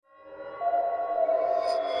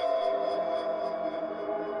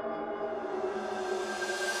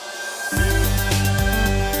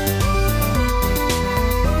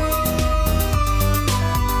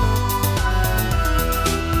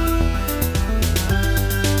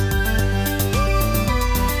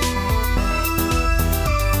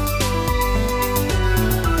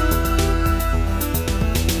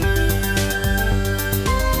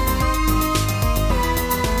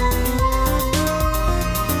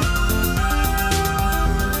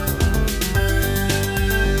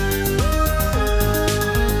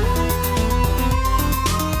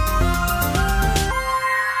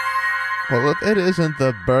it isn't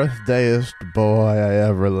the birthdayest boy I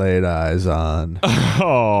ever laid eyes on.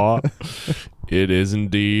 Aw, it is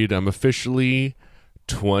indeed. I'm officially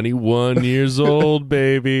 21 years old,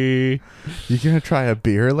 baby. You gonna try a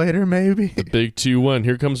beer later, maybe? The big 2-1.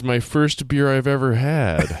 Here comes my first beer I've ever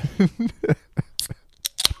had.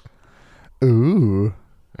 Ooh.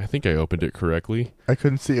 I think I opened it correctly. I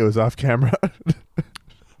couldn't see it was off camera.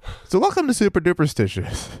 So welcome to Super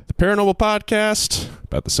Duperstitious. The Paranormal Podcast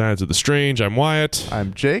about the science of the strange. I'm Wyatt.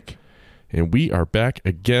 I'm Jake. And we are back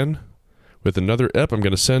again with another ep. I'm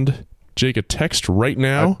going to send Jake a text right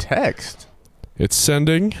now. A text? It's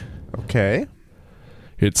sending. Okay.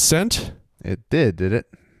 It's sent. It did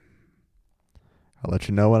it? I'll let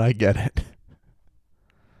you know when I get it.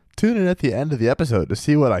 Tune in at the end of the episode to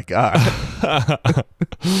see what I got.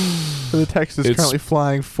 So the text is currently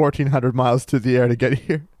flying 1,400 miles through the air to get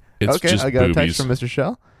here. It's okay, just I got boobies. a text from Mr.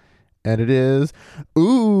 Shell. And it is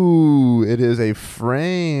a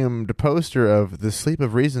framed poster of The Sleep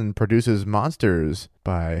of Reason Produces Monsters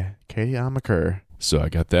by Katie Amaker. So I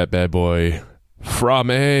got that bad boy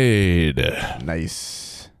from Aid.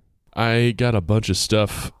 Nice. I got a bunch of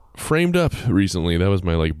stuff framed up recently. That was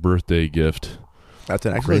my birthday gift. That's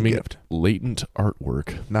an excellent Framing gift. Latent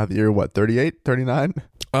artwork. Now that you're, 38, 39?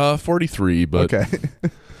 43, but okay.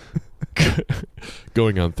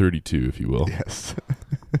 going on 32, if you will. Yes.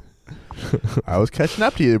 I was catching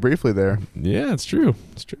up to you briefly there. Yeah, it's true.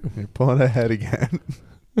 It's true. You're pulling ahead again.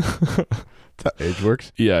 That's how age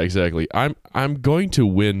works. Yeah, exactly. I'm going to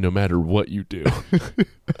win no matter what you do.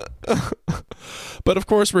 But of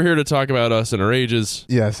course, we're here to talk about us and our ages.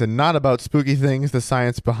 Yes, and not about spooky things, the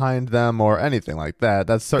science behind them, or anything like that.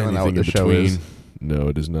 That's certainly not what the show is. No,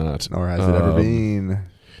 it is not. Nor has it ever been.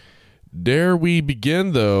 Dare we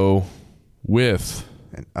begin, though, with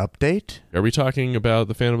an update? Are we talking about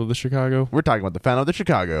the Phantom of the Chicago? We're talking about the Phantom of the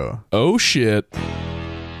Chicago. Oh, shit.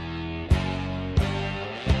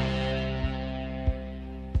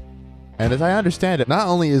 And as I understand it, not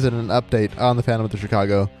only is it an update on the Phantom of the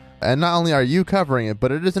Chicago, and not only are you covering it,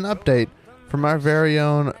 but it is an update from our very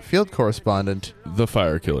own field correspondent, the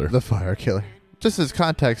Fire Killer. The Fire Killer. Just as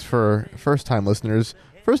context for first-time listeners,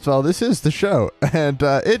 first of all, this is the show, and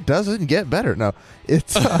it doesn't get better. No,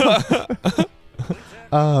 it's...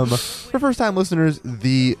 for first-time listeners,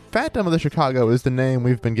 the Phantom of the Chicago is the name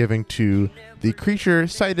we've been giving to the creature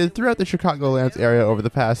sighted throughout the Chicagolands area over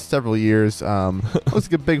the past several years. Looks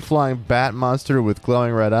like a big flying bat monster with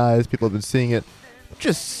glowing red eyes. People have been seeing it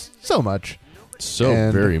just so much.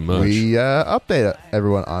 Very much. We update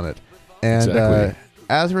everyone on it. And exactly.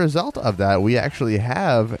 As a result of that, we actually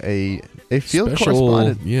have a field special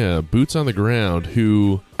correspondent. Yeah, boots on the ground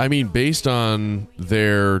who, based on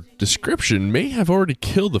their description, may have already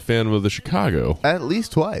killed the Phantom of the Chicago. At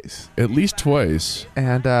least twice.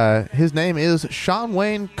 And his name is Sean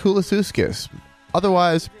Wayne Kulisauskis,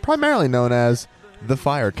 otherwise primarily known as the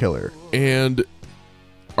Fire Killer. And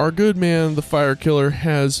our good man, the Fire Killer,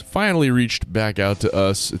 has finally reached back out to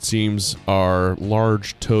us. It seems our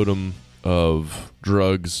large totem of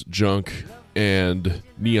drugs, junk, and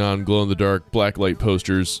neon glow-in-the-dark blacklight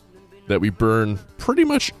posters that we burn pretty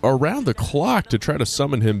much around the clock to try to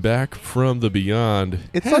summon him back from the beyond.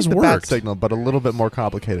 It has like the worked. bat signal, but a little bit more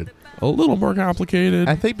complicated. A little more complicated.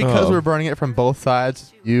 I think because we're burning it from both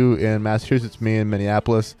sides, you in Massachusetts, me in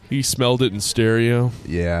Minneapolis. He smelled it in stereo.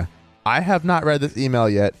 Yeah. I have not read this email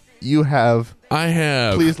yet. You have. I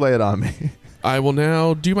have. Please lay it on me. I will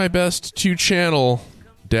now do my best to channel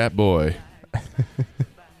Dat Boy.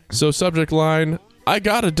 So subject line, I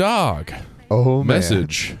got a dog. Oh,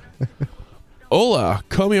 Message. Hola,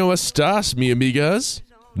 ¿cómo estás, mi amigas?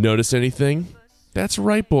 Notice anything? That's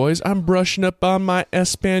right, boys. I'm brushing up on my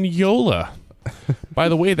Española. By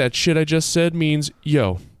the way, that shit I just said means,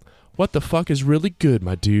 yo, what the fuck is really good,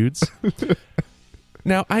 my dudes?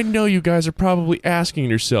 Now, I know you guys are probably asking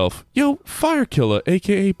yourself, yo, Fire Killer,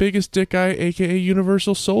 a.k.a. Biggest Dick Guy, a.k.a.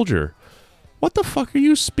 Universal Soldier. What the fuck are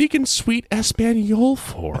you speaking sweet Espanol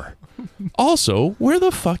for? Also, where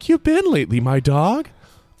the fuck you been lately, my dog?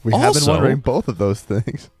 We have been wondering both of those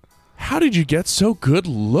things. How did you get so good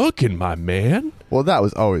looking, my man? Well, that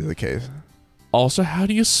was always the case. Also, how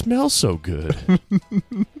do you smell so good?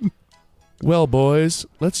 Well, boys,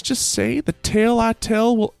 let's just say the tale I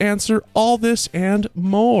tell will answer all this and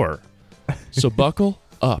more. So buckle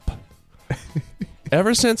up.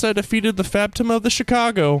 Ever since I defeated the Phantom of the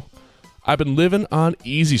Chicago, I've been living on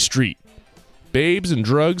Easy Street. Babes and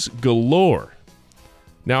drugs galore.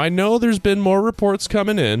 Now, I know there's been more reports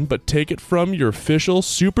coming in, but take it from your official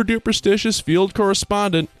super duperstitious field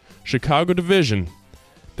correspondent, Chicago Division.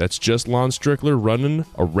 That's just Lon Strickler running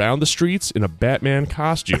around the streets in a Batman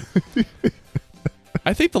costume.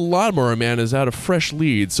 I think the lawnmower man is out of fresh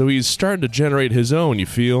leads, so he's starting to generate his own, you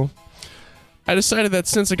feel? I decided that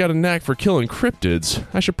since I got a knack for killing cryptids,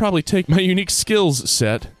 I should probably take my unique skills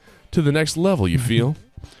set to the next level, you feel?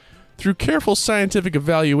 Through careful scientific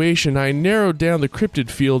evaluation, I narrowed down the cryptid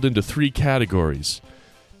field into 3 categories.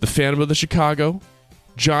 The Phantom of the Chicago,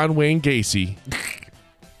 John Wayne Gacy,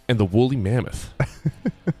 and the Woolly Mammoth.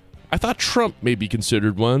 I thought Trump may be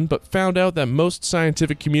considered one, but found out that most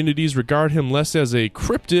scientific communities regard him less as a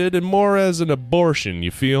cryptid and more as an abortion, you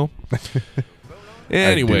feel?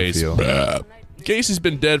 Anyways, Gacy's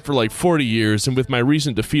been dead for like 40 years, and with my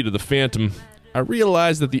recent defeat of the Phantom, I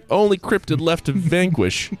realized that the only cryptid left to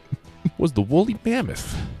vanquish was the Woolly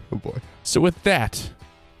Mammoth. Oh boy. So with that,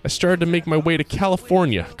 I started to make my way to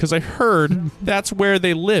California, because I heard that's where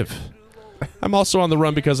they live. I'm also on the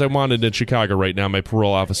run because I wanted in Chicago right now. My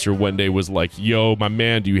parole officer one day was like, yo, my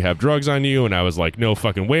man, do you have drugs on you? And I was like, no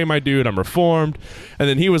fucking way, my dude, I'm reformed. And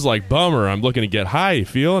then he was like, bummer, I'm looking to get high, you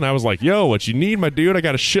feel? And I was like, yo, what you need, my dude? I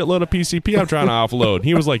got a shitload of PCP I'm trying to offload. And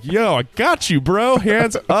he was like, yo, I got you, bro,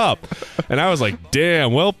 hands up. And I was like,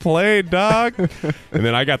 damn, well played, dog. And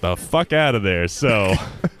then I got the fuck out of there, so...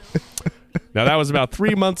 Now, that was about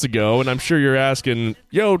 3 months ago, and I'm sure you're asking,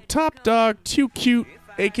 yo, top dog, too cute,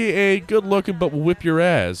 a.k.a. good looking but will whip your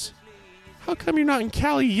ass. How come you're not in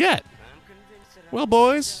Cali yet? Well,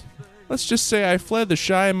 boys, let's just say I fled the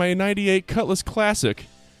shy in my 98 Cutlass Classic,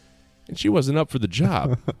 and she wasn't up for the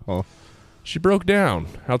job. Oh. She broke down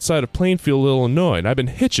outside of Plainfield, Illinois, and I've been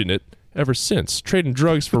hitching it ever since, trading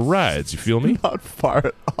drugs for rides, you feel me? Not far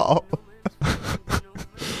at all.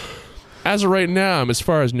 As of right now, I'm as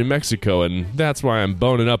far as New Mexico, and that's why I'm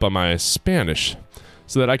boning up on my Spanish,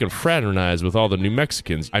 so that I can fraternize with all the New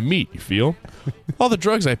Mexicans I meet, you feel? All the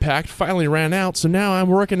drugs I packed finally ran out, so now I'm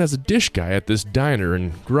working as a dish guy at this diner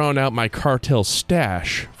and growing out my cartel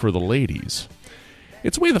stash for the ladies.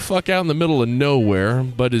 It's way the fuck out in the middle of nowhere,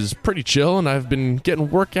 but is pretty chill, and I've been getting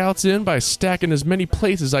workouts in by stacking as many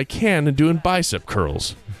plates as I can and doing bicep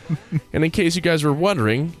curls. And in case you guys were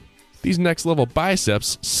wondering, these next level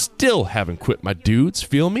biceps still haven't quit, my dudes,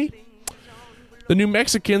 feel me? The New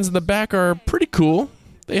Mexicans in the back are pretty cool.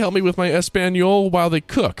 They help me with my Espanol while they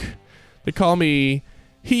cook. They call me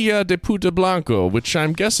Hija de Puta Blanco, which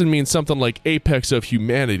I'm guessing means something like apex of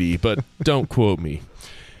humanity, but don't quote me.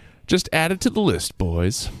 Just add it to the list,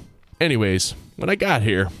 boys. Anyways, when I got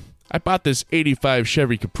here, I bought this 85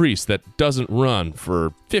 Chevy Caprice that doesn't run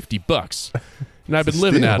for $50, and I've been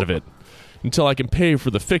living out of it until I can pay for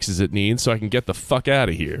the fixes it needs so I can get the fuck out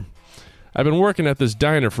of here. I've been working at this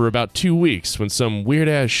diner for about 2 weeks when some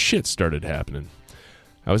weird-ass shit started happening.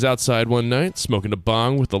 I was outside one night, smoking a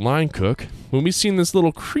bong with the line cook, when we seen this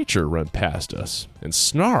little creature run past us and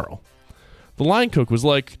snarl. The line cook was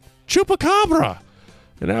like, "Chupacabra!"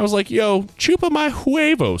 And I was like, yo, chupa my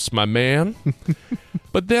huevos, my man.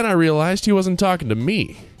 But then I realized he wasn't talking to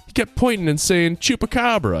me. He kept pointing and saying,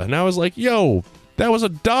 "Chupacabra," and I was like, yo, that was a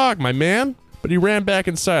dog, my man. But he ran back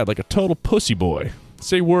inside like a total pussy boy.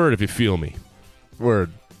 Say word if you feel me.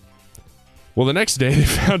 Word. Well, the next day they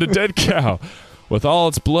found a dead cow with all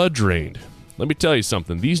its blood drained. Let me tell you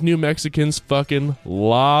something. These New Mexicans fucking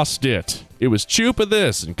lost it. It was chupa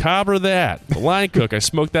this and cabra that. The line cook I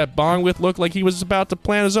smoked that bong with looked like he was about to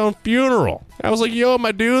plan his own funeral. I was like, yo,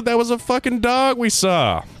 my dude, that was a fucking dog we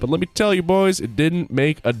saw. But let me tell you, boys, it didn't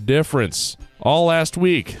make a difference. All last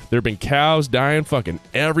week, there have been cows dying fucking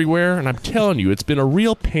everywhere, and I'm telling you, it's been a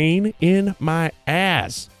real pain in my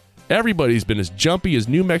ass. Everybody's been as jumpy as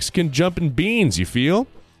New Mexican jumping beans, you feel?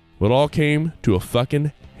 Well, it all came to a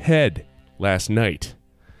fucking head last night.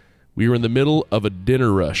 We were in the middle of a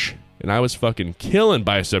dinner rush, and I was fucking killing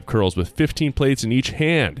bicep curls with 15 plates in each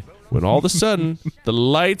hand, when all of a sudden, the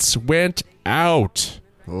lights went out.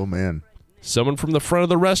 Oh, man. Someone from the front of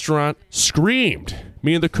the restaurant screamed.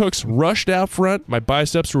 Me and the cooks rushed out front. My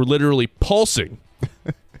biceps were literally pulsing.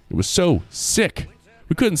 It was so sick.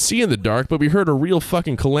 We couldn't see in the dark, but we heard a real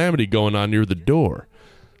fucking calamity going on near the door.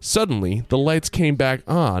 Suddenly, the lights came back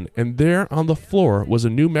on, and there on the floor was a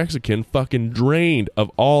New Mexican fucking drained of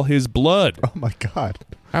all his blood. Oh, my God.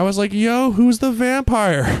 I was like, yo, who's the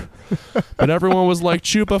vampire? But everyone was like,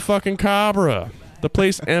 chupa fucking cabra. The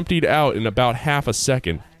place emptied out in about half a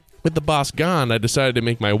second. With the boss gone, I decided to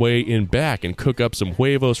make my way in back and cook up some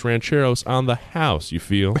huevos rancheros on the house, you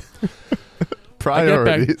feel?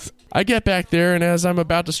 Priorities. I get back there, and as I'm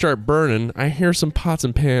about to start burning, I hear some pots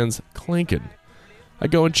and pans clinking. I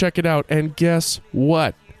go and check it out, and guess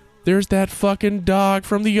what? There's that fucking dog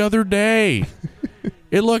from the other day.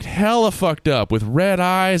 It looked hella fucked up with red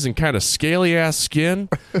eyes and kind of scaly-ass skin.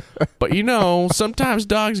 But, sometimes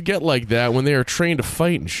dogs get like that when they are trained to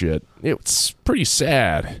fight and shit. It's pretty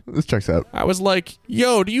sad. This checks out. I was like,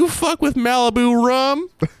 yo, do you fuck with Malibu rum?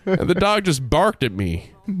 And the dog just barked at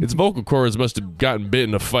me. Its vocal cords must have gotten bit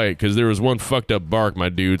in a fight because there was one fucked up bark, my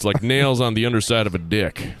dude. It's like nails on the underside of a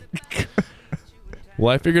dick.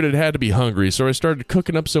 Well, I figured it had to be hungry, so I started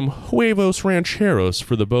cooking up some huevos rancheros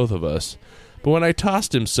for the both of us. But when I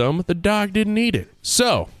tossed him some, the dog didn't eat it.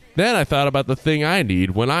 So, then I thought about the thing I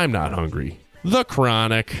need when I'm not hungry. The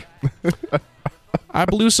chronic. I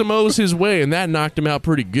blew some O's his way, and that knocked him out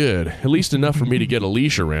pretty good. At least enough for me to get a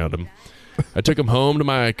leash around him. I took him home to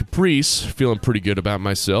my Caprice, feeling pretty good about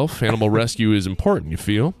myself. Animal rescue is important, you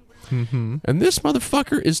feel? Mm-hmm. And this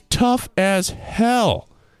motherfucker is tough as hell.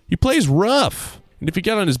 He plays rough. And if you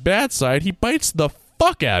get on his bad side, he bites the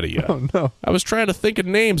fuck out of you. Oh, no. I was trying to think of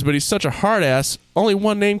names, but he's such a hard ass. Only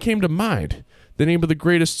one name came to mind. The name of the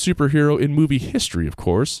greatest superhero in movie history, of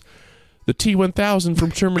course. The T-1000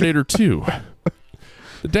 from Terminator 2.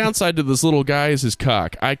 The downside to this little guy is his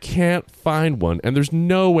cock. I can't find one, and there's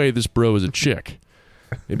no way this bro is a chick.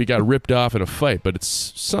 Maybe got ripped off in a fight, but it's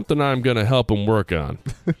something I'm going to help him work on.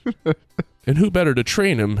 And who better to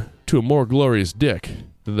train him to a more glorious dick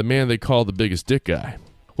than the man they call the biggest dick guy?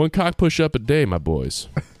 One cock push-up a day, my boys.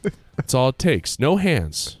 That's all it takes. No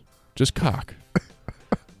hands. Just cock.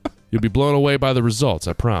 You'll be blown away by the results,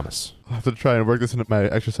 I promise. I'll have to try and work this into my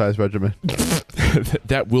exercise regimen.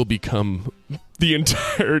 That will become the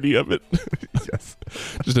entirety of it. Yes.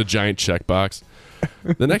 Just a giant checkbox.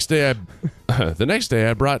 The next day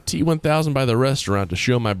I brought T-1000 by the restaurant to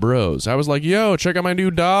show my bros. I was like, yo, check out my new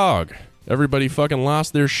dog. Everybody fucking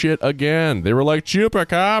lost their shit again. They were like,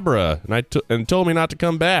 chupacabra, and told me not to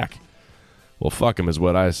come back. Well, fuck them is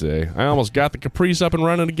what I say. I almost got the Caprice up and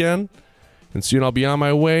running again, and soon I'll be on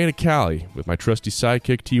my way to Cali with my trusty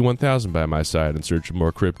sidekick T-1000 by my side in search of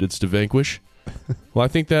more cryptids to vanquish. Well, I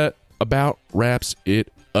think that about wraps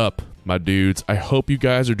it up, my dudes. I hope you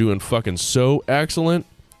guys are doing fucking so excellent.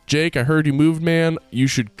 Jake, I heard you moved, man. You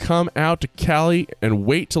should come out to Cali and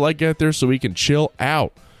wait till I get there so we can chill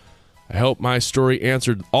out. I hope my story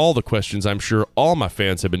answered all the questions I'm sure all my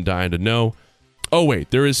fans have been dying to know. Oh,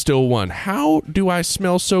 wait, there is still one. How do I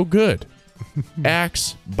smell so good?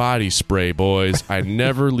 Axe body spray, boys. I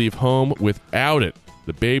never leave home without it.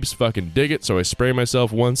 The babes fucking dig it, so I spray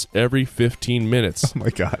myself once every 15 minutes. Oh, my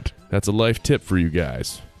God. That's a life tip for you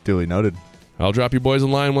guys. Duly noted. I'll drop you boys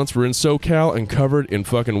in line once we're in SoCal and covered in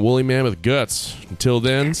fucking woolly mammoth guts. Until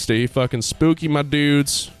then, stay fucking spooky, my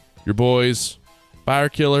dudes. Your boys, Fire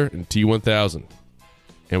Killer and T-1000.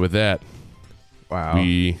 And with that, wow,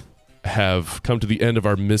 we have come to the end of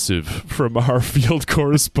our missive from our field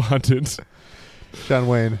correspondent. John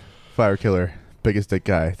Wayne, Fire Killer, biggest dick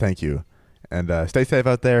guy, thank you. And stay safe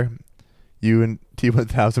out there. You and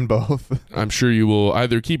T-1000 both. I'm sure you will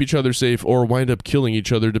either keep each other safe or wind up killing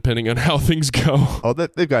each other depending on how things go. Oh,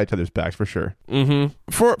 they've got each other's backs for sure. Mm-hmm.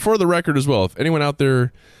 For the record as well, if anyone out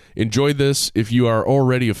there enjoyed this, if you are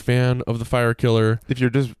already a fan of the Fire Killer, if you're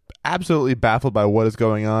just absolutely baffled by what is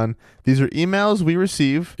going on, these are emails we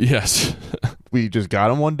receive. Yes. We just got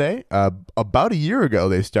them one day. About a year ago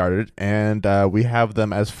they started, and we have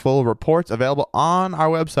them as full reports available on our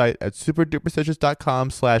website at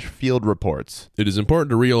superduperstitious.com/field reports. It is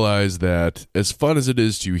important to realize that as fun as it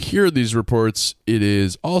is to hear these reports, it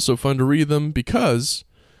is also fun to read them because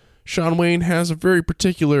Sean Wayne has a very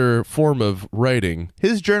particular form of writing.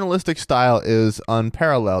 His journalistic style is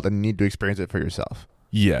unparalleled, and you need to experience it for yourself.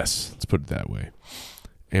 Yes, let's put it that way.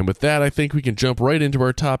 And with that, I think we can jump right into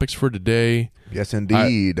our topics for today. Yes,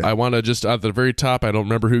 indeed. I want to just, at the very top, I don't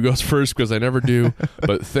remember who goes first because I never do,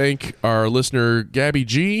 but thank our listener, Gabby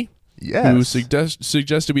G., who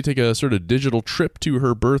suggested we take a sort of digital trip to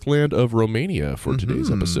her birthland of Romania for today's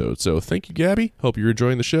episode. So thank you, Gabby. Hope you're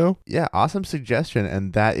enjoying the show. Yeah, awesome suggestion.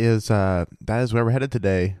 And that is where we're headed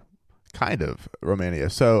today, kind of, Romania.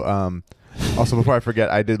 So also, before I forget,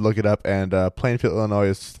 I did look it up, and Plainfield, Illinois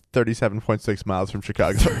is 37.6 miles from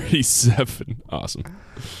Chicago. 37. Awesome.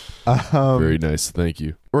 Very nice. Thank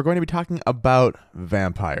you. We're going to be talking about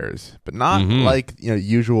vampires, but not like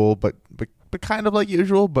usual, but kind of like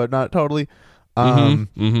usual, but not totally. Yeah, I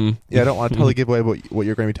don't want to totally give away what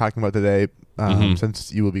you're going to be talking about today,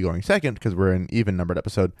 since you will be going second because we're an even numbered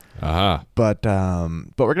episode. But we're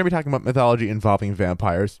going to be talking about mythology involving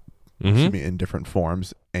vampires. Excuse me, in different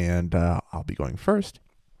forms, and I'll be going first.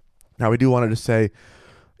 Now, we do want to just say,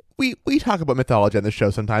 we talk about mythology on the show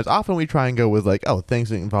sometimes. Often we try and go with things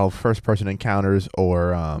that involve first-person encounters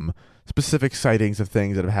or specific sightings of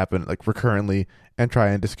things that have happened recurrently, and try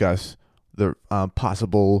and discuss the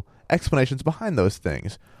possible explanations behind those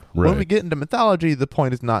things. Right. When we get into mythology, the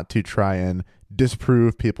point is not to try and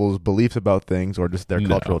disprove people's beliefs about things or just their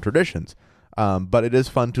cultural traditions. But it is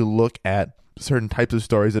fun to look at certain types of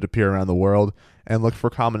stories that appear around the world and look for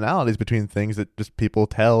commonalities between things that just people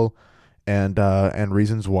tell and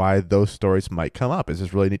reasons why those stories might come up. It's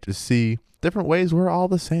just really neat to see different ways we're all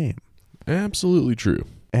the same. Absolutely true.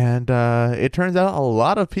 And it turns out a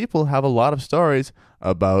lot of people have a lot of stories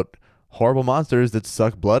about horrible monsters that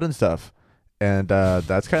suck blood and stuff. And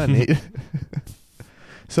that's kind of neat.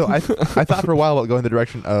 So I thought for a while about going the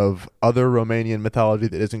direction of other Romanian mythology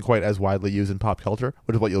that isn't quite as widely used in pop culture,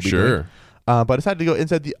 which is what you'll be doing. But I decided to go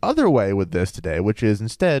instead the other way with this today, which is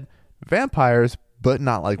instead vampires, but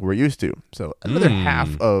not like we're used to. So another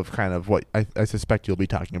half of kind of what I suspect you'll be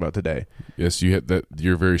talking about today. Yes, you had that.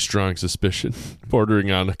 Your very strong suspicion,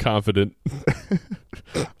 bordering on a confident I'm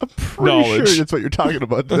pretty knowledge. sure that's what you're talking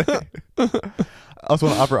about today. I also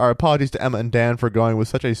want to offer our apologies to Emma and Dan for going with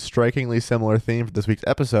such a strikingly similar theme for this week's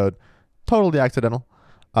episode. Totally accidental.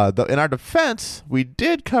 Though in our defense, we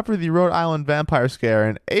did cover the Rhode Island vampire scare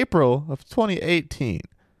in April of 2018.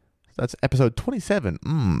 That's episode 27.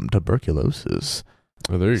 Tuberculosis.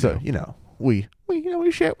 Oh, there you So, go. we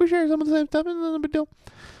share some of the same stuff. It's not a big deal.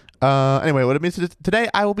 Anyway, what it means is today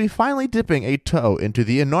I will be finally dipping a toe into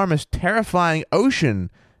the enormous, terrifying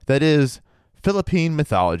ocean that is Philippine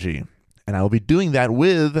mythology. And I will be doing that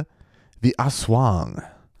with the Aswang.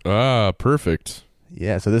 Ah, perfect.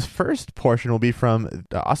 Yeah, so this first portion will be from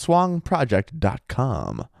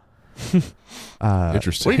aswangproject.com.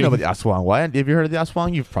 Interesting. What do you know about the Aswang? Wyatt? Have you heard of the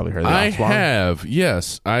Aswang? You've probably heard of the I Aswang. have,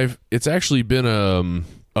 yes. It's actually been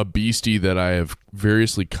a beastie that I have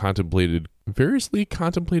variously contemplated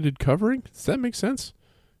covering. Does that make sense?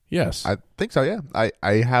 Yes. I think so, yeah.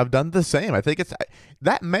 I have done the same. I think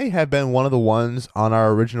that may have been one of the ones on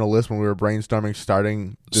our original list when we were brainstorming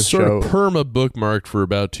starting this sort show. of perma bookmarked for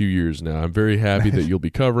about 2 years now. I'm very happy that you'll be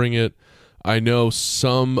covering it. I know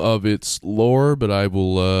some of its lore, but I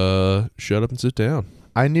will shut up and sit down.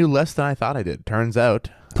 I knew less than I thought I did. Turns out.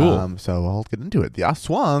 Cool. So I'll get into it. The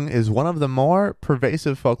Aswang is one of the more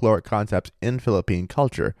pervasive folkloric concepts in Philippine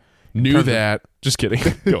culture. Knew that. Just kidding.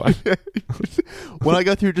 Go on. When I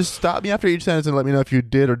go through, just stop me after each sentence and let me know if you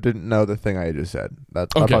did or didn't know the thing I just said.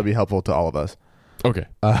 That'll probably be helpful to all of us. Okay.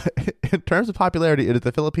 In terms of popularity, it is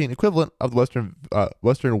the Philippine equivalent of the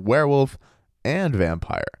Western werewolf and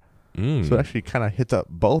vampire. So it actually kind of hits up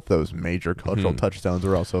both those major cultural touchstones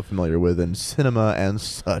we're also familiar with in cinema and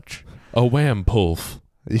such. A wham-pulf.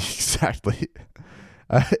 Exactly.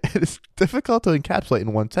 It is difficult to encapsulate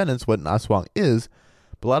in one sentence what an Aswang is,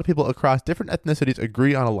 but a lot of people across different ethnicities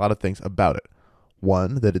agree on a lot of things about it.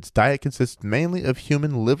 One, that its diet consists mainly of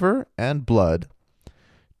human liver and blood.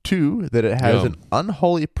 Two, that it has an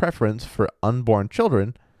unholy preference for unborn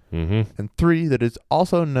children. And three, that it's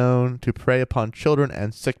also known to prey upon children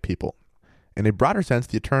and sick people. In a broader sense,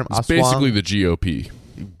 the term It's Aswang... basically the GOP.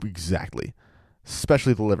 Exactly.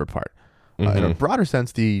 Especially the liver part. In a broader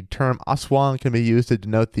sense, the term Aswang can be used to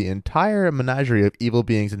denote the entire menagerie of evil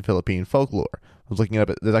beings in Philippine folklore. I was looking up,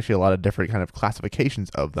 there's actually a lot of different kind of classifications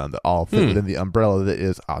of them that all fit within the umbrella that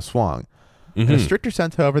is Aswang. In a stricter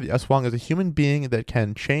sense, however, the Aswang is a human being that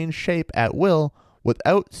can change shape at will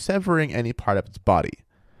without severing any part of its body.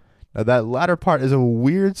 Now, that latter part is a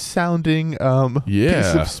weird sounding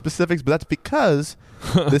piece of specifics, but that's because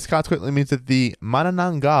this consequently means that the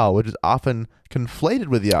manananggal, which is often conflated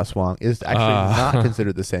with the Aswang, is actually not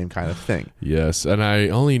considered the same kind of thing. Yes, and I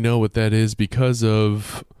only know what that is because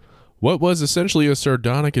of what was essentially a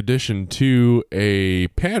sardonic addition to a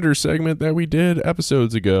pander segment that we did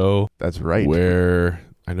episodes ago. That's right. Where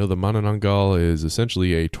I know the manananggal is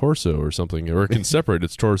essentially a torso or something, or it can separate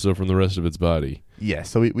its torso from the rest of its body.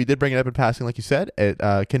 Yes, so we did bring it up in passing, like you said. It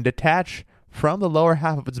can detach from the lower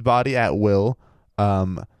half of its body at will,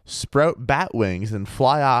 sprout bat wings, and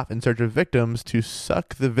fly off in search of victims to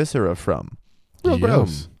suck the viscera from. Real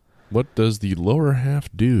gross. What does the lower half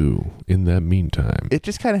do in that meantime? It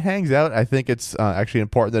just kind of hangs out. I think it's actually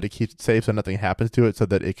important that it keeps it safe so nothing happens to it, so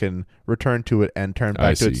that it can return to it and turn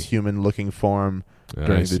back to its human-looking form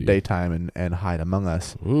during the daytime and hide among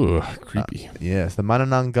us. Ooh, creepy. Yes, the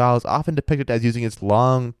manananggal is often depicted as using its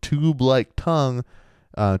long tube-like tongue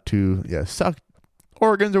to suck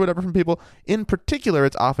organs or whatever from people. In particular,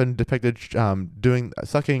 it's often depicted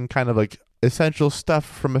sucking kind of like essential stuff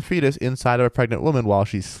from a fetus inside of a pregnant woman while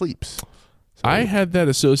she sleeps. So I had that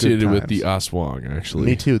associated with the Aswang, actually.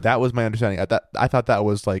 Me too. That was my understanding. I thought that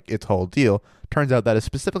was like its whole deal. Turns out that is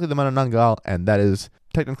specifically the manananggal, and that is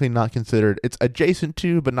technically not considered. It's adjacent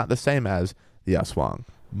to, but not the same as the Aswang.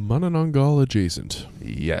 Manananggal adjacent.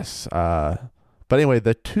 Yes. But anyway,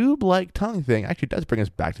 the tube-like tongue thing actually does bring us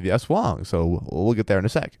back to the Aswang, so we'll get there in a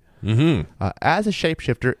sec. Mm-hmm. As a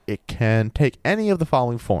shapeshifter, it can take any of the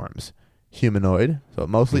following forms. Humanoid, so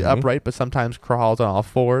mostly upright, but sometimes crawls on all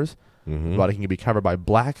fours. The body can be covered by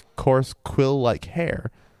black, coarse, quill-like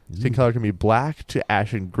hair. Skin color can be black to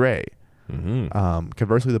ashen gray.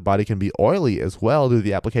 Conversely, the body can be oily as well due to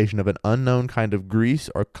the application of an unknown kind of grease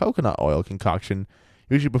or coconut oil concoction,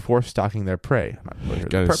 usually before stalking their prey.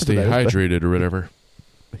 Gotta stay hydrated or whatever.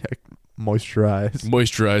 Moisturize.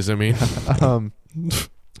 Moisturize, I mean.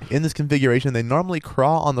 In this configuration, they normally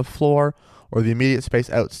crawl on the floor or the immediate space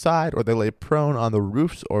outside, or they lay prone on the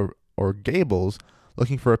roofs or gables,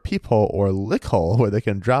 looking for a peephole or lick hole where they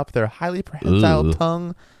can drop their highly prehensile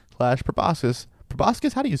tongue / proboscis.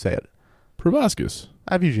 Proboscis? How do you say it? Proboscis.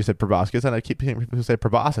 I've usually said proboscis, and I keep hearing people say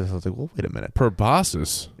proboscis. I was like, well, wait a minute.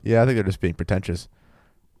 Proboscis? Yeah, I think they're just being pretentious.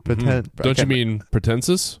 Don't you mean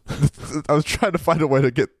pretensus? I was trying to find a way to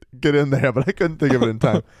get in there, but I couldn't think of it in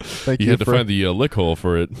time. Thank you. You had to find the lick hole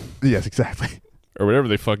for it. Yes, exactly. Or whatever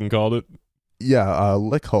they fucking called it. Yeah,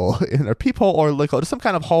 lick hole, or peephole or lick hole. Just some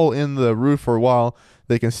kind of hole in the roof or wall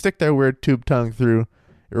they can stick their weird tube tongue through.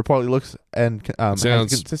 It reportedly looks and has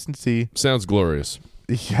consistency. Sounds glorious.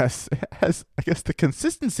 Yes, it has, I guess, the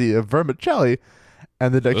consistency of vermicelli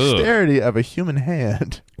and the dexterity of a human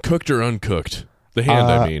hand. Cooked or uncooked? The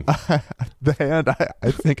hand, I mean. The hand,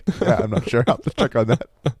 I think, I'm not sure. I'll have to check on that.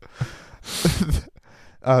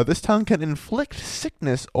 This tongue can inflict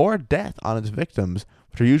sickness or death on its victims,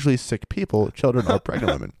 which are usually sick people, children, or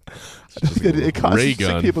pregnant women. It causes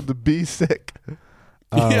sick people to be sick.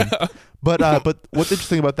 Yeah. But what's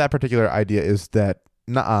interesting about that particular idea is that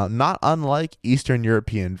not unlike Eastern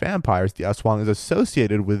European vampires, the Aswang is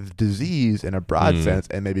associated with disease in a broad sense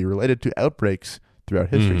and may be related to outbreaks throughout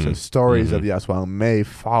history. So stories of the Aswang may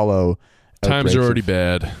follow. Times are already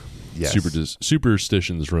bad. Yes.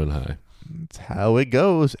 Superstitions run high. That's how it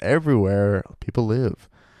goes everywhere people live.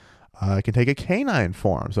 It can take a canine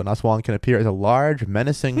form. So an Aswang can appear as a large,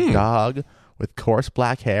 menacing dog with coarse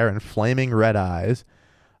black hair and flaming red eyes.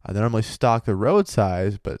 They normally stalk the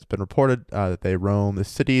roadsides, but it's been reported that they roam the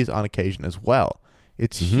cities on occasion as well.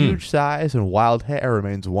 Its huge size and wild hair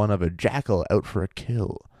remains one of a jackal out for a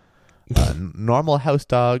kill. Normal house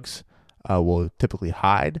dogs will typically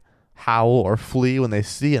hide, howl, or flee when they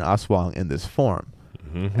see an Aswang in this form.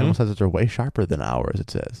 Animal senses are way sharper than ours, it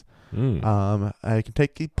says. It can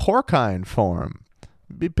take the porcine form.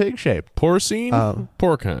 Be pig-shaped. Porcine?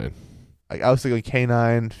 Porcine. I was thinking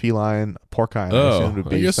canine, feline, porcine. Oh, I assumed would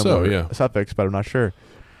be I guess so, yeah. Suffix, but I'm not sure.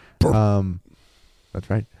 That's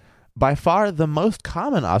right. By far the most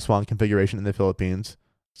common Aswang configuration in the Philippines,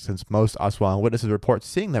 since most Aswang witnesses report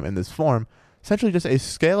seeing them in this form, essentially just a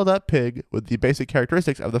scaled-up pig with the basic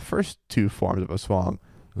characteristics of the first two forms of Aswang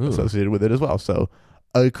associated with it as well. So,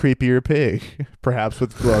 a creepier pig, perhaps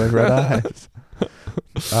with glowing red eyes.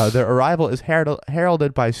 Their arrival is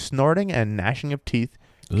heralded by snorting and gnashing of teeth,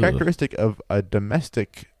 characteristic of a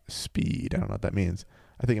domestic speed. I don't know what that means.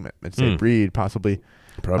 I think it meant say breed, possibly.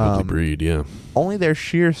 Probably breed, yeah. Only their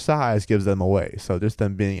sheer size gives them away. So just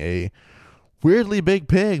them being a weirdly big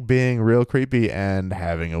pig, being real creepy, and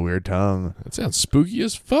having a weird tongue. That sounds spooky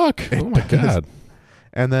as fuck. Oh my god.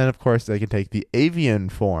 And then, of course, they can take the avian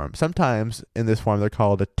form. Sometimes in this form, they're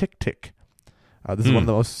called a tik-tik. This is one of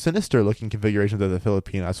the most sinister-looking configurations of the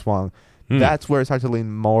Philippine Aswang. That's where it starts to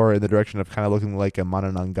lean more in the direction of kind of looking like a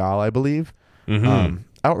manananggal, I believe.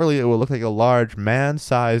 Outwardly, it will look like a large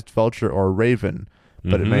man-sized vulture or raven,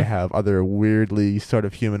 but it may have other weirdly sort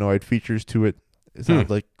of humanoid features to it. It sounds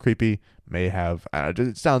like creepy. May have,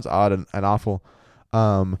 it sounds odd and awful.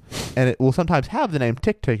 And it will sometimes have the name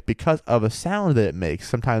tik-tik because of a sound that it makes.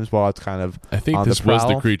 Sometimes while it's kind of I think this was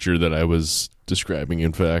the creature that I was describing,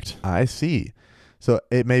 in fact. I see. So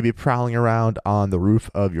it may be prowling around on the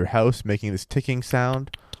roof of your house, making this ticking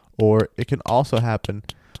sound, or it can also happen,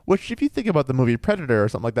 which if you think about the movie Predator or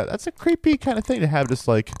something like that, that's a creepy kind of thing to have just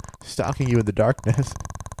like stalking you in the darkness.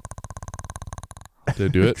 Did I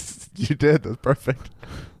do it? You did. That's perfect.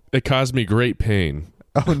 It caused me great pain.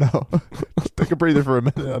 Oh no. Let's take a breather for a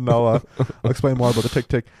minute and I'll explain more about the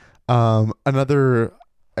tik-tik. Another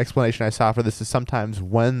explanation I saw for this is sometimes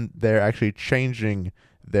when they're actually changing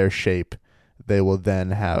their shape, they will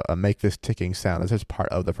then have make this ticking sound as part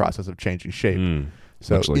of the process of changing shape.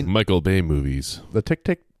 So much like Michael Bay movies. The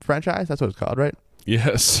Tik-Tik franchise, that's what it's called, right?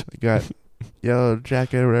 Yes. You got Yellow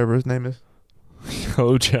Jacket or whatever his name is.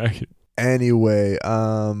 Yellow Jacket. Anyway,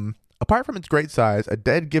 apart from its great size, a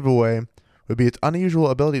dead giveaway would be its unusual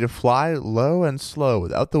ability to fly low and slow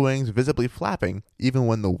without the wings visibly flapping, even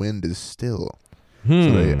when the wind is still.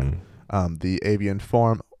 So the avian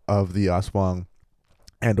form of the Aswang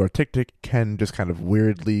and or Tik-Tik can just kind of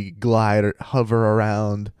weirdly glide or hover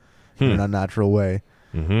around in an unnatural way.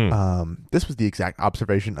 This was the exact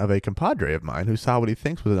observation of a compadre of mine who saw what he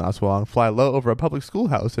thinks was an Aswang fly low over a public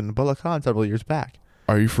schoolhouse in Bulacan several years back.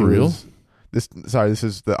 Are you for real? This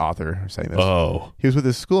is the author saying this. Oh. He was with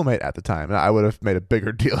his schoolmate at the time, and I would have made a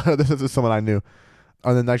bigger deal. This is someone I knew.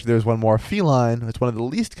 And then actually there's one more, feline. It's one of the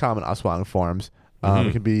least common Aswang forms.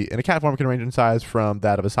 It can be, in a cat form, it can range in size from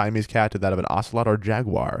that of a Siamese cat to that of an ocelot or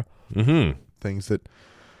jaguar. Things that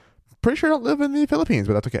pretty sure don't live in the Philippines,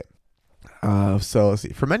 but that's okay. So let's see.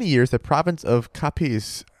 For many years, the province of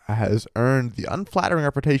Capiz has earned the unflattering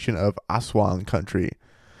reputation of Aswang country.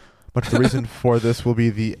 Much of the reason for this will be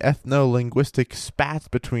the ethno-linguistic spats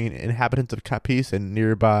between inhabitants of Capiz and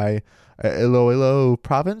nearby Iloilo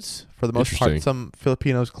province. For the most part, some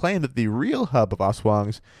Filipinos claim that the real hub of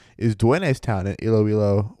Aswangs is Duenas town in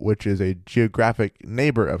Iloilo, which is a geographic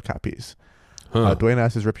neighbor of Capiz.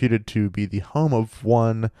 Duenas is reputed to be the home of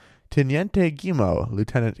one Teniente Guimo,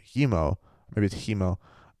 Lieutenant Guimo, maybe it's Himo,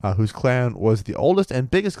 whose clan was the oldest and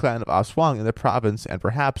biggest clan of Aswang in the province and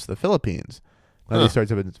perhaps the Philippines. None of these stories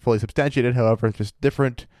have been fully substantiated, however, it's just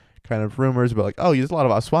different kind of rumors about, like, oh, there's a lot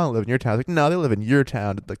of Aswang that live in your town. It's like, no, they live in your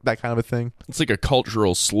town, like that kind of a thing. It's like a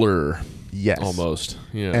cultural slur. Yes. Almost.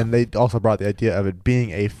 Yeah. And they also brought the idea of it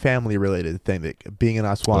being a family-related thing, that being an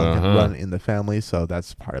Aswang can run in the family, so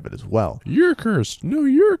that's part of it as well. You're cursed. No,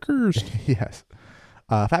 you're cursed. Yes.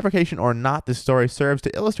 Fabrication or not, this story serves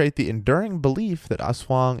to illustrate the enduring belief that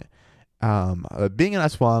Aswang, being an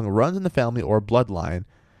Aswang runs in the family or bloodline.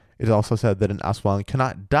 It is also said that an Aswang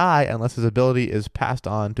cannot die unless his ability is passed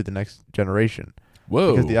on to the next generation.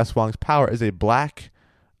 Whoa. Because the Aswang's power is a black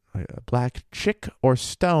chick or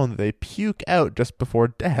stone that they puke out just before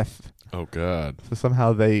death. Oh, God. So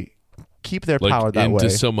somehow they keep their like power that into way.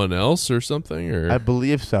 someone else or something? Or? I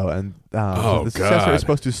believe so. And Oh, the successor God. is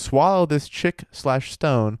supposed to swallow this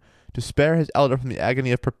chick/stone to spare his elder from the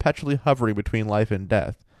agony of perpetually hovering between life and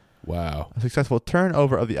death. Wow. A successful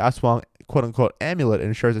turnover of the Aswang quote-unquote amulet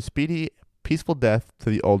ensures a speedy, peaceful death to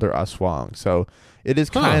the older Aswang. So it is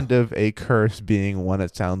kind of a curse being one,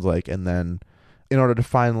 it sounds like, and then in order to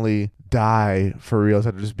finally die for real,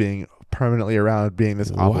 instead of just being permanently around being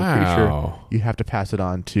this awful creature, you have to pass it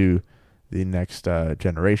on to the next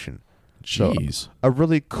generation. Jeez. So a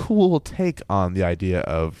really cool take on the idea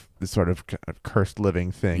of this sort of cursed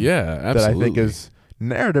living thing. Yeah, absolutely. That I think is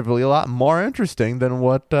narratively a lot more interesting than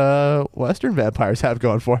what Western vampires have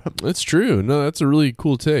going for them. That's true. No, that's a really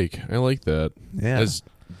cool take. I like that. Yeah. As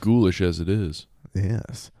ghoulish as it is.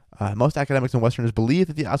 Yes. Most academics and Westerners believe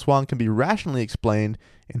that the Aswang can be rationally explained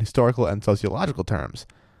in historical and sociological terms.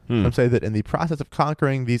 Some say that in the process of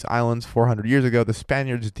conquering these islands 400 years ago, the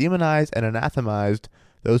Spaniards demonized and anathemized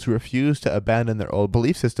those who refused to abandon their old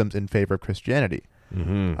belief systems in favor of Christianity.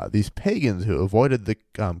 These pagans who avoided the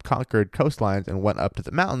conquered coastlines and went up to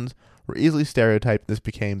the mountains were easily stereotyped. This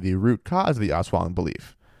became the root cause of the Aswang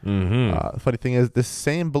belief. The funny thing is, the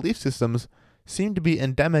same belief systems seem to be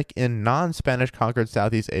endemic in non-Spanish conquered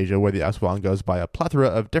Southeast Asia, where the Aswang goes by a plethora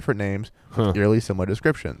of different names with eerily similar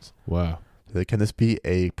descriptions. Wow. So can this be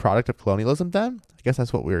a product of colonialism then? I guess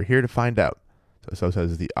that's what we're here to find out. So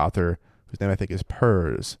says the author, whose name I think is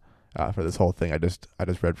Pers, for this whole thing I just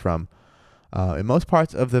read from. In most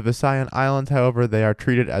parts of the Visayan Islands, however, they are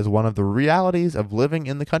treated as one of the realities of living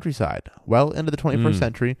in the countryside. Well into the 21st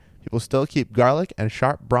century, people still keep garlic and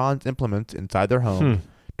sharp bronze implements inside their homes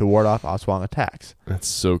to ward off Aswang attacks. That's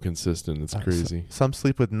so consistent. It's crazy. Some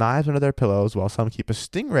sleep with knives under their pillows, while some keep a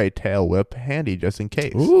stingray tail whip handy just in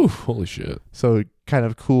case. Ooh, holy shit. So kind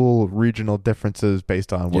of cool regional differences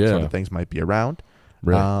based on what sort of things might be around.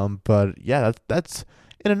 Right. But yeah, that's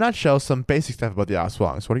in a nutshell some basic stuff about the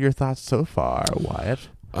Aswangs. What are your thoughts so far, Wyatt?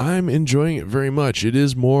 I'm enjoying it very much. It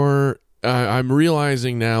is more... I'm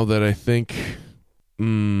realizing now that I think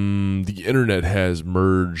the internet has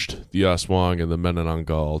merged the Aswang and the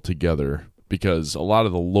Menananggal together, because a lot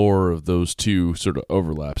of the lore of those two sort of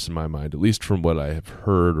overlaps in my mind, at least from what I have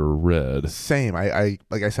heard or read. Same. I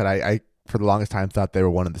like I said, I for the longest time thought they were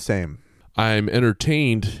one and the same. I'm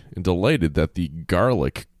entertained and delighted that the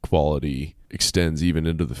garlic quality extends even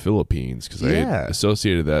into the Philippines, because I had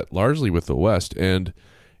associated that largely with the West. And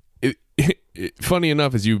funny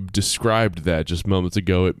enough, as you described that just moments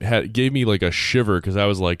ago, it gave me like a shiver, because I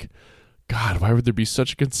was like, God, why would there be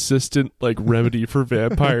such a consistent like remedy for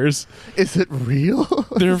vampires? Is it real?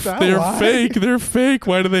 They're fake. They're fake.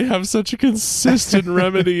 Why do they have such a consistent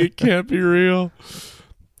remedy? It can't be real.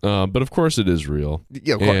 But of course it is real.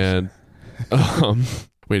 Yeah, of course. And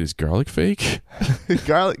Wait, is garlic fake?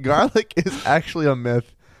 Garlic is actually a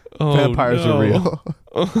myth. Oh, Vampires no. are real.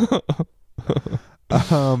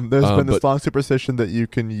 There's been this but- long superstition that you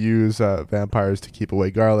can use vampires to keep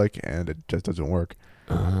away garlic, and it just doesn't work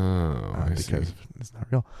I see. because it's not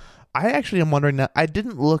real. I actually am wondering now. I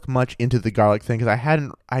didn't look much into the garlic thing because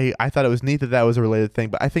I thought it was neat that was a related thing,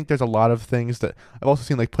 but I think there's a lot of things that I've also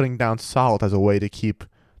seen, like putting down salt as a way to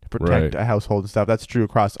protect Right. a household and stuff. That's true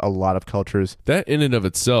across a lot of cultures. That in and of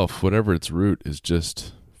itself, whatever its root, is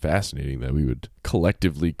just fascinating that we would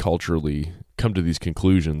collectively, culturally come to these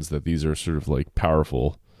conclusions that these are sort of like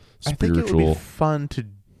powerful I think it would spiritual. be fun to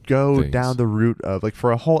go things. down the route of, like,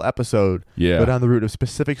 for a whole episode, Yeah. go down the route of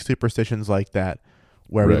specific superstitions like that,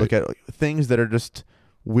 where we Right. look at like, things that are just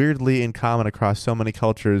weirdly in common across so many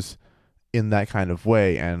cultures in that kind of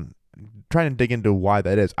way, and trying to dig into why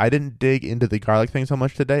that is. I didn't dig into the garlic thing so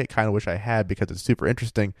much today. I kind of wish I had because it's super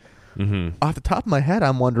interesting. Mm-hmm. Off the top of my head,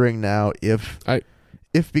 I'm wondering now if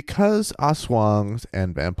because Aswangs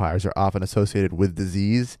and vampires are often associated with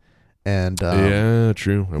disease and Yeah,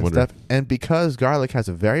 true. I and wonder. stuff, and because garlic has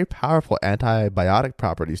a very powerful antibiotic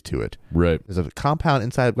properties to it, Right. there's a compound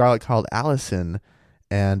inside of garlic called allicin,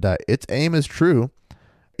 and its aim is true.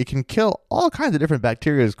 It can kill all kinds of different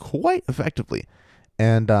bacteria quite effectively.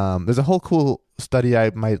 And there's a whole cool study I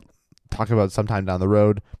might talk about sometime down the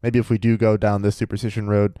road, maybe if we do go down this superstition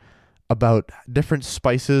road, about different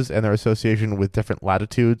spices and their association with different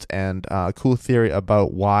latitudes, and a cool theory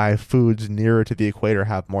about why foods nearer to the equator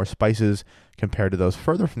have more spices compared to those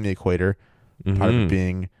further from the equator. Part of it Mhm.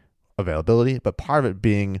 being availability, but part of it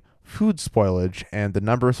being food spoilage and the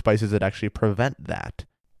number of spices that actually prevent that.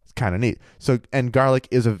 It's kind of neat. So, and garlic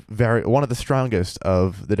is one of the strongest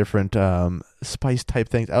of the different spice type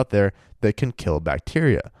things out there that can kill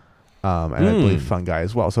bacteria, and I believe fungi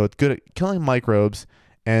as well. So it's good at killing microbes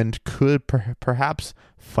and could perhaps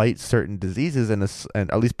fight certain diseases and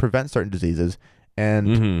at least prevent certain diseases. And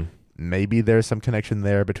Mhm. maybe there's some connection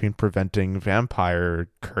there between preventing vampire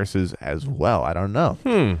curses as well. I don't know.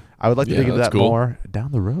 I would like to Yeah, dig into that's that cool. more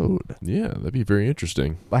down the road. Yeah, that'd be very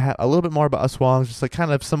interesting. I have a little bit more about Aswangs, just like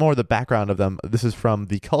kind of some more of the background of them. This is from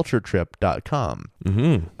theculturetrip.com.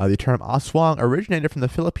 Mm-hmm. The term Aswang originated from the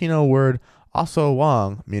Filipino word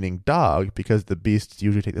asawang, meaning dog, because the beasts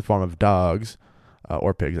usually take the form of dogs,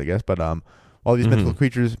 or pigs, I guess. But while these mythical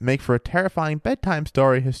creatures make for a terrifying bedtime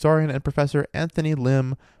story, historian and professor Anthony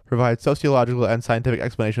Lim provides sociological and scientific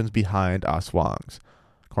explanations behind Aswangs.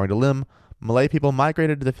 According to Lim, Malay people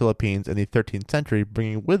migrated to the Philippines in the 13th century,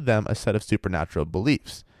 bringing with them a set of supernatural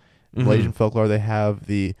beliefs. In Malaysian folklore, they have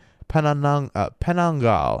the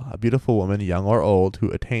Penanggal, a beautiful woman, young or old, who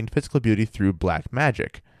attained physical beauty through black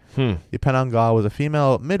magic. The Penanggal was a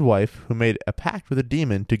female midwife who made a pact with a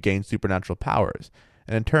demon to gain supernatural powers,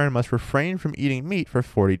 and in turn must refrain from eating meat for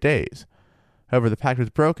 40 days. However, the pact was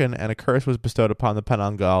broken, and a curse was bestowed upon the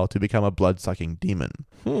Penanggal to become a blood-sucking demon.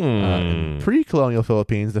 In pre-colonial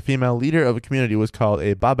Philippines, the female leader of a community was called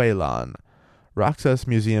a Babaylan. Roxas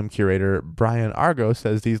Museum curator Brian Argo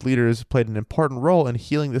says these leaders played an important role in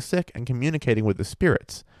healing the sick and communicating with the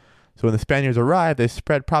spirits. So when the Spaniards arrived, they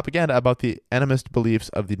spread propaganda about the animist beliefs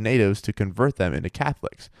of the natives to convert them into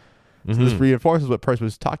Catholics. So this reinforces what Percy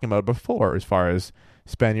was talking about before, as far as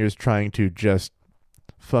Spaniards trying to just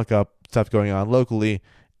fuck up stuff going on locally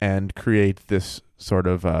and create this sort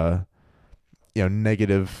of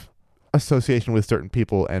negative association with certain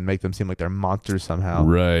people and make them seem like they're monsters somehow.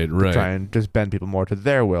 Right. To try and just bend people more to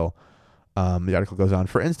their will. The article goes on.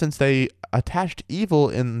 For instance, they attached evil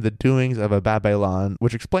in the doings of a Babaylan,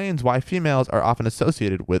 which explains why females are often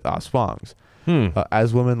associated with Aswangs.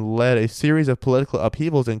 As women led a series of political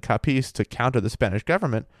upheavals in Capiz to counter the Spanish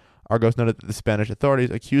government, Argos noted that the Spanish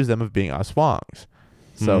authorities accused them of being Aswangs.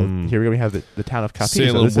 So here we have the town of Capiz.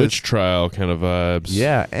 Salem So witch trial kind of vibes.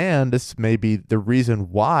 yeah, and this may be the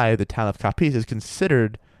reason why the town of Capiz is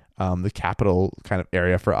considered the capital kind of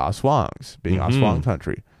area for Aswangs, being Aswang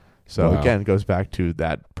country. So again, it goes back to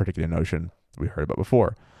that particular notion we heard about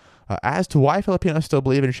before. As to why Filipinos still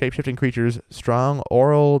believe in shape-shifting creatures, strong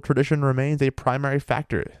oral tradition remains a primary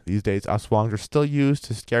factor. These days, Aswangs are still used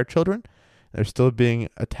to scare children. They're still being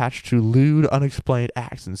attached to lewd, unexplained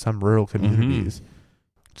acts in some rural communities.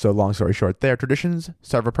 So long story short, their traditions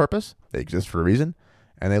serve a purpose, they exist for a reason,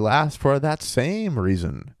 and they last for that same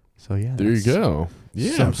reason. So yeah, There you go.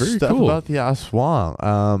 Yeah, some very stuff cool. about the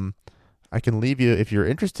Aswang. I can leave you, if you're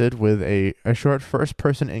interested, with a short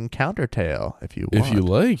first-person encounter tale, if you want. If you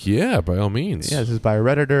like, yeah, by all means. Yeah, this is by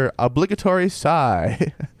Redditor Obligatory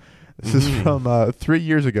Sigh. This is from 3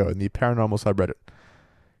 years ago in the paranormal subreddit.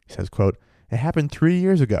 He says, quote, "It happened 3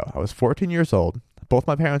 years ago. I was 14 years old. Both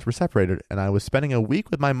my parents were separated, and I was spending a week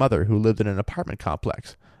with my mother, who lived in an apartment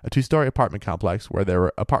complex, a 2-story apartment complex where there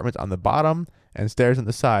were apartments on the bottom and stairs on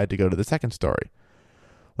the side to go to the second story.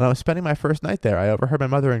 When I was spending my first night there, I overheard my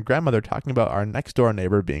mother and grandmother talking about our next-door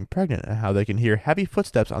neighbor being pregnant and how they can hear heavy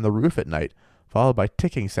footsteps on the roof at night, followed by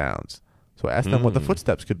ticking sounds. So I asked them what the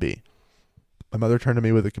footsteps could be. My mother turned to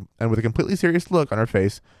me with a completely serious look on her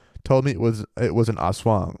face, told me it was an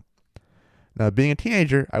aswang. Now, being a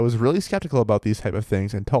teenager, I was really skeptical about these type of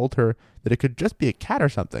things and told her that it could just be a cat or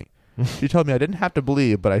something. She told me I didn't have to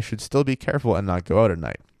believe, but I should still be careful and not go out at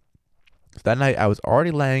night. So that night, I was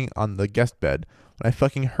already laying on the guest bed when I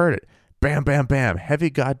fucking heard it. Bam, bam, bam. Heavy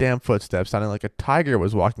goddamn footsteps sounding like a tiger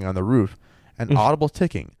was walking on the roof, and audible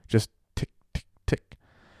ticking. Just tick, tick, tick.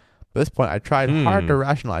 At this point, I tried hard to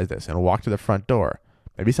rationalize this and walked to the front door.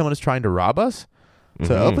 Maybe someone is trying to rob us?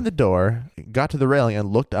 So I opened the door, got to the railing,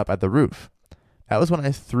 and looked up at the roof. That was when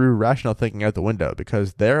I threw rational thinking out the window,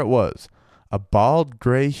 because there it was. A bald,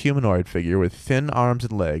 gray humanoid figure with thin arms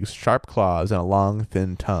and legs, sharp claws, and a long,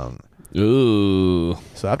 thin tongue. Ooh.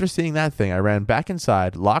 So after seeing that thing, I ran back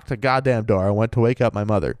inside, locked the goddamn door, and went to wake up my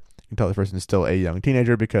mother. You can tell this person is still a young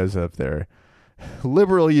teenager because of their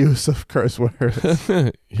liberal use of curse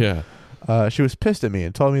words. Yeah. She was pissed at me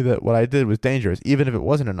and told me that what I did was dangerous, even if it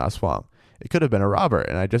wasn't an aswang. It could have been a robber,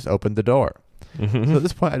 and I just opened the door. So at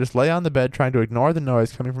this point, I just lay on the bed trying to ignore the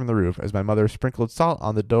noise coming from the roof as my mother sprinkled salt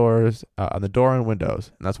on the door and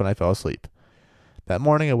windows, and that's when I fell asleep. That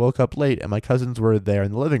morning, I woke up late, and my cousins were there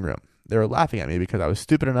in the living room. They were laughing at me because I was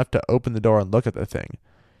stupid enough to open the door and look at the thing.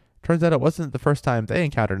 Turns out it wasn't the first time they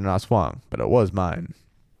encountered an aswang, but it was mine.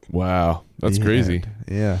 Wow. That's crazy.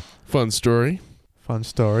 Yeah. Fun story. Fun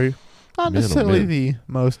story. Not necessarily the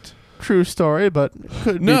most true story, but it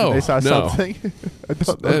could be that they saw something. I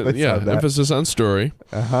don't know if they saw that. Emphasis on story.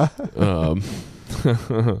 Uh-huh.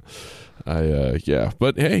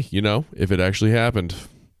 But hey, if it actually happened,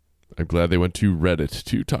 I'm glad they went to Reddit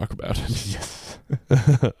to talk about it. Yes.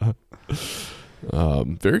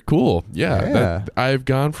 Very cool. Yeah. I've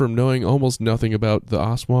gone from knowing almost nothing about the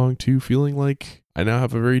aswang to feeling like I now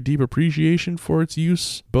have a very deep appreciation for its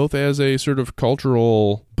use, both as a sort of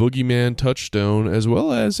cultural boogeyman touchstone, as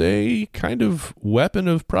well as a kind of weapon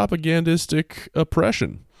of propagandistic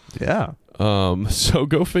oppression. Yeah. So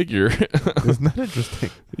go figure. Isn't that interesting?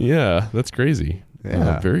 Yeah, that's crazy.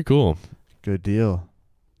 Yeah. Very cool. Good deal.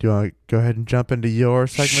 Do you want to go ahead and jump into your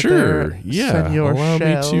segment? Sure. Yeah.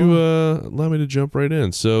 Allow me to jump right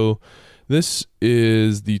in. So this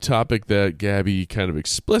is the topic that Gabby kind of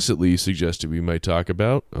explicitly suggested we might talk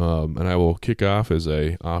about, and I will kick off as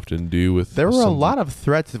I often do with. There were a lot of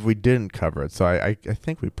threats if we didn't cover it, so I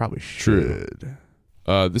think we probably should.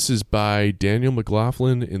 This is by Daniel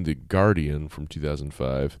McLaughlin in The Guardian from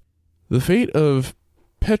 2005. The fate of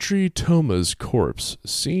Petri Toma's corpse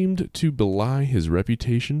seemed to belie his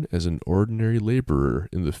reputation as an ordinary laborer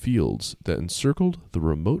in the fields that encircled the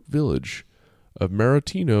remote village of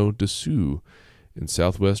Maritino de Su in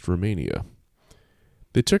southwest Romania.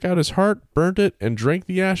 They took out his heart, burnt it, and drank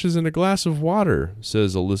the ashes in a glass of water,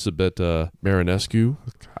 says Elisabeta Marinescu.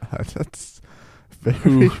 God, that's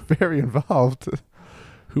very involved.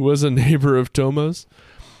 Who was a neighbor of Toma's.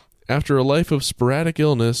 After a life of sporadic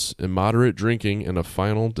illness, immoderate drinking, and a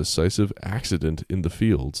final decisive accident in the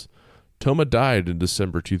fields, Toma died in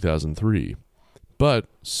December 2003. But,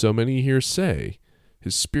 so many here say,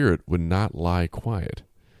 his spirit would not lie quiet.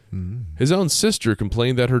 His own sister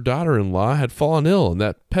complained that her daughter-in-law had fallen ill and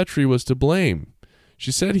that Petri was to blame.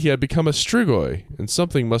 She said he had become a strigoi, and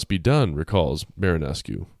something must be done, recalls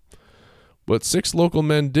Marinescu. What 6 local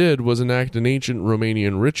men did was enact an ancient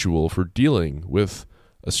Romanian ritual for dealing with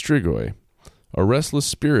a strigoi, a restless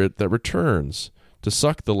spirit that returns to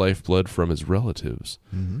suck the lifeblood from his relatives.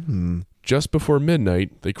 Just before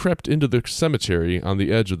midnight, they crept into the cemetery on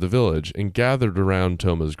the edge of the village and gathered around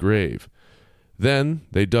Toma's grave. Then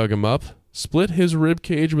they dug him up, split his rib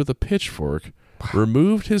cage with a pitchfork,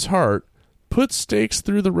 removed his heart, put stakes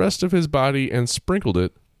through the rest of his body, and sprinkled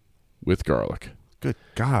it with garlic. Good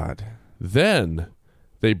God. Then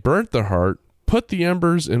they burnt the heart, put the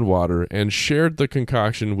embers in water, and shared the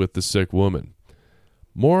concoction with the sick woman.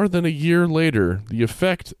 More than a year later, the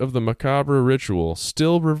effect of the macabre ritual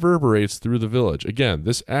still reverberates through the village. Again,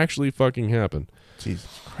 this actually fucking happened.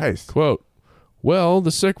 Jesus Christ. Quote, well,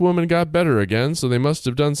 the sick woman got better again, so they must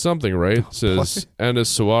have done something right, says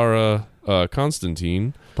Anisoara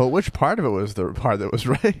Constantine. But which part of it was the part that was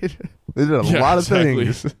right? They did a lot of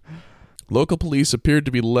things. Local police appeared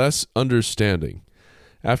to be less understanding.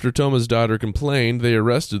 After Toma's daughter complained, they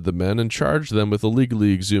arrested the men and charged them with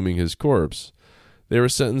illegally exhuming his corpse. They were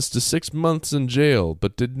sentenced to 6 months in jail,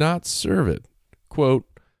 but did not serve it. Quote,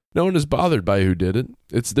 "No one is bothered by who did it.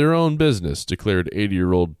 It's their own business," declared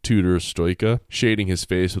 80-year-old Tudor Stoica, shading his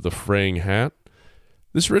face with a fraying hat.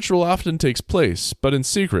 "This ritual often takes place, but in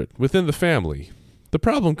secret, within the family. The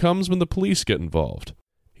problem comes when the police get involved."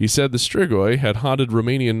 He said the Strigoi had haunted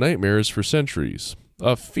Romanian nightmares for centuries.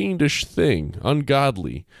 A fiendish thing,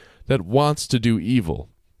 ungodly, that wants to do evil.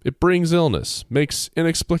 It brings illness, makes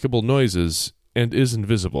inexplicable noises, and is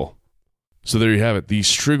invisible. So there you have it, the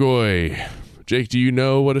Strigoi. Jake, do you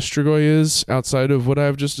know what a Strigoi is outside of what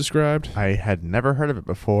I've just described? I had never heard of it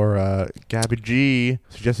before. Gabby G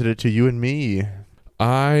suggested it to you and me.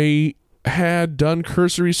 I had done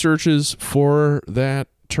cursory searches for that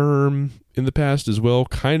term in the past as well,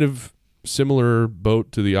 kind of similar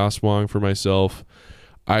boat to the Aswang for myself.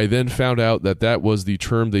 I then found out that that was the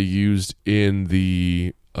term they used in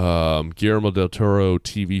the Guillermo del Toro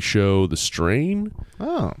TV show The Strain.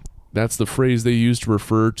 Oh. That's the phrase they used to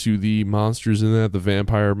refer to the monsters in that, the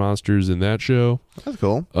vampire monsters in that show. That's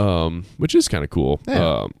cool. Which is kind of cool.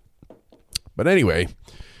 Yeah. But anyway,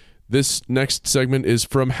 this next segment is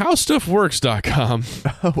from HowStuffWorks.com.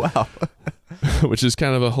 Oh, wow. Which is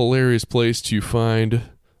kind of a hilarious place to find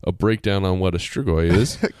a breakdown on what a Strigoi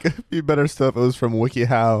is. Could be better stuff. It was from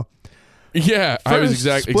WikiHow. Yeah, I was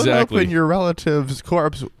Split exactly. open your relative's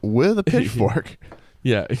corpse with a pitchfork.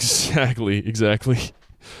 Yeah, exactly.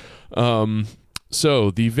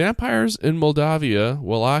 So the vampires in Moldavia,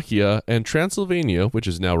 Wallachia, and Transylvania, which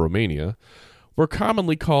is now Romania, were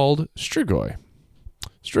commonly called Strigoi.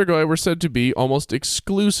 Strigoi were said to be almost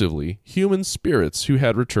exclusively human spirits who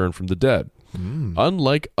had returned from the dead.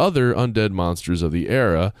 Unlike other undead monsters of the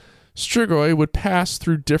era, Strigoi would pass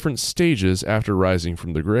through different stages after rising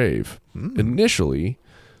from the grave. Initially,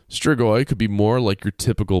 Strigoi could be more like your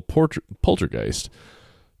typical poltergeist,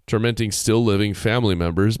 tormenting still living family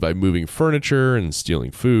members by moving furniture and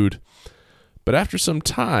stealing food. But after some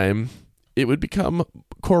time, it would become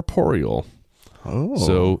corporeal. Oh.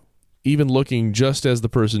 So even looking just as the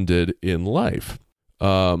person did in life.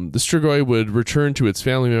 The Strigoi would return to its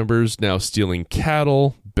family members, now stealing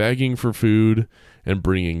cattle, begging for food, and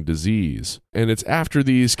bringing disease. And it's after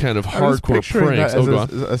these kind of hardcore pranks.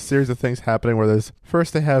 A series of things happening where there's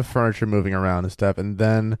first they have furniture moving around and stuff, and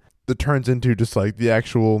then it turns into just like the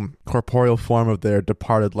actual corporeal form of their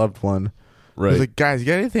departed loved one. Right. It's like, guys, you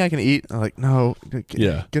got anything I can eat? I'm like, no.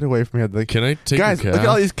 Get away from here. Like, can I take guys, your look cow? at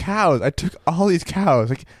all these cows. I took all these cows.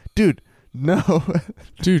 Like, dude, no.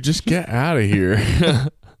 Dude, just get out of here.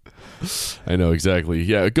 I know, exactly.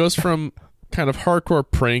 Yeah, it goes from kind of hardcore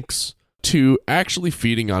pranks to actually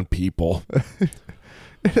feeding on people. It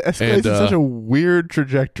escalates in such a weird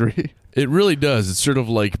trajectory. It really does. It's sort of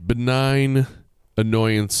like benign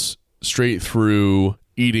annoyance straight through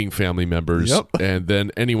eating family members, and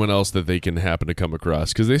then anyone else that they can happen to come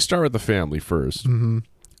across, because they start with the family first. And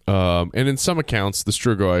in some accounts, the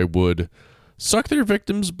Strigoi would suck their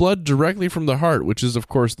victims' blood directly from the heart, which is, of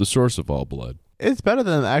course, the source of all blood. It's better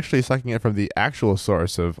than actually sucking it from the actual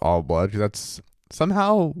source of all blood, because that's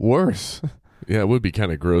somehow worse. Yeah, it would be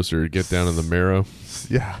kind of grosser to get down in the marrow.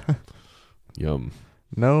 Yeah. Yum.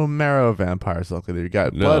 No marrow vampires, luckily. You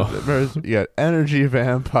got blood vampires, you got energy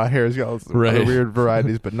vampires, you got all other weird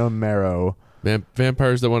varieties, but no marrow.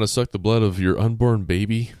 Vampires that want to suck the blood of your unborn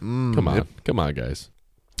baby? Come on, guys.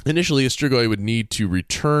 Initially, a Strigoi would need to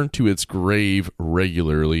return to its grave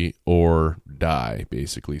regularly or die,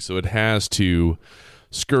 basically. So it has to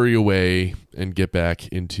scurry away and get back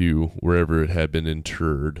into wherever it had been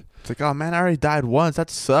interred. It's like, oh man, I already died once. That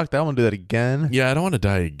sucked. I don't want to do that again. Yeah, I don't want to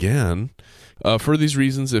die again. For these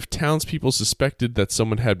reasons, if townspeople suspected that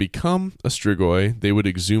someone had become a Strigoi, they would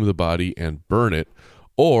exhume the body and burn it,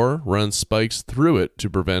 or run spikes through it to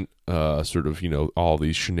prevent all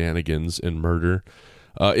these shenanigans and murder.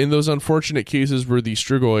 In those unfortunate cases where the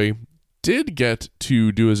Strigoi did get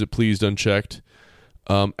to do as it pleased unchecked,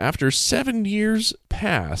 after 7 years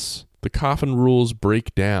pass, the coffin rules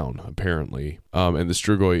break down, apparently, and the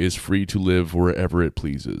Strigoi is free to live wherever it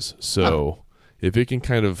pleases. So if it can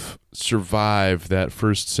kind of survive that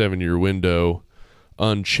first 7-year window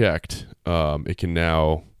unchecked, it can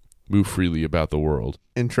now move freely about the world.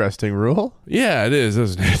 Interesting rule. Yeah, it is,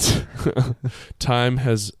 isn't it? Time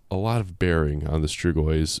has a lot of bearing on the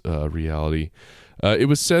Strigoi's reality. It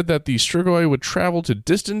was said that the Strigoi would travel to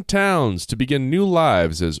distant towns to begin new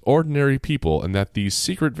lives as ordinary people, and that these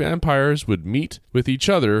secret vampires would meet with each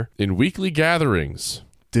other in weekly gatherings.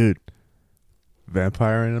 Dude,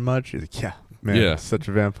 vampire in much? He's like, yeah, man, such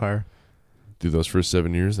a vampire. Dude, those first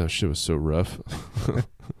 7 years, that shit was so rough.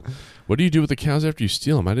 What do you do with the cows after you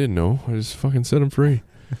steal them? I didn't know. I just fucking set them free.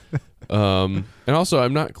 And also,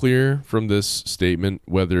 I'm not clear from this statement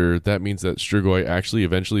whether that means that Strigoi actually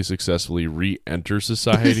eventually successfully re-enter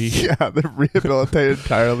society. Yeah, they're rehabilitated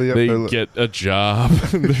entirely. They get a job.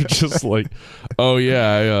 They're just like, oh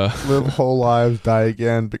yeah, live whole lives, die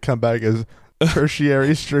again, but come back as tertiary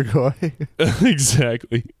Strigoi.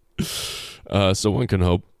 Exactly. So one can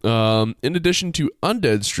hope. In addition to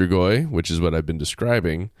undead Strigoi, which is what I've been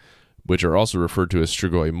describing, which are also referred to as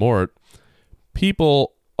Strigoi Mort,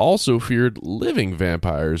 people also feared living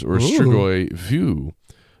vampires, or Strigoi Vu.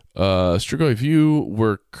 Strigoi Vu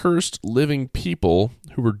were cursed living people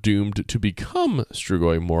who were doomed to become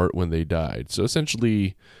Strigoi Mort when they died. So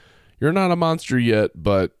essentially, you're not a monster yet,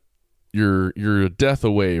 but you're a death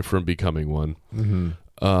away from becoming one.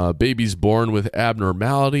 Mm-hmm. Babies born with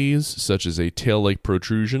abnormalities, such as a tail-like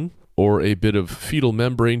protrusion, or a bit of fetal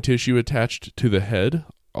membrane tissue attached to the head,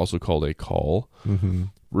 also called a caul,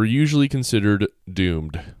 were usually considered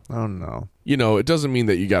doomed. Oh, no. You know, it doesn't mean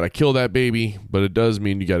that you got to kill that baby, but it does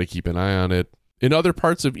mean you got to keep an eye on it. In other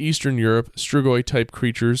parts of Eastern Europe, Strigoi-type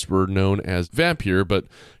creatures were known as vampire, but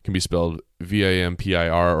can be spelled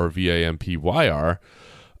V-A-M-P-I-R or V-A-M-P-Y-R.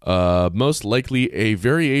 Most likely a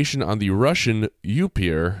variation on the Russian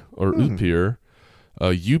Upir, or Upir,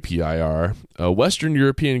 U-P-I-R. Western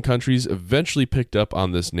European countries eventually picked up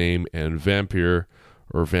on this name, and vampire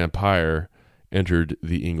or vampire entered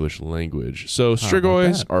the English language. So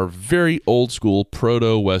Strigois are very old-school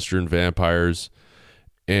proto-Western vampires,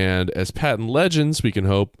 and as patent legends, we can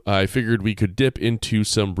hope, I figured we could dip into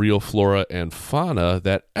some real flora and fauna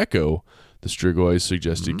that echo the Strigois'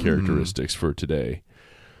 suggested characteristics for today.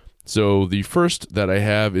 So the first that I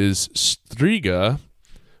have is Striga,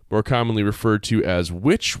 more commonly referred to as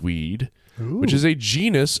witchweed, which is a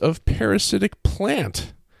genus of parasitic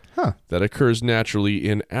plant that occurs naturally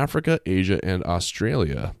in Africa, Asia, and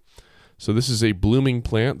Australia. So this is a blooming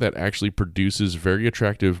plant that actually produces very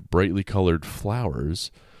attractive, brightly colored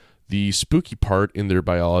flowers. The spooky part in their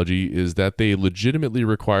biology is that they legitimately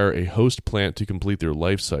require a host plant to complete their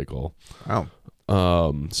life cycle. Wow.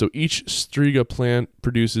 So each Striga plant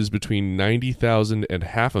produces between 90,000 and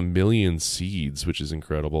 500,000 seeds, which is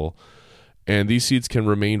incredible. And these seeds can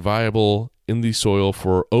remain viable in the soil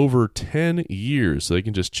for over 10 years. So they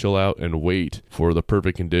can just chill out and wait for the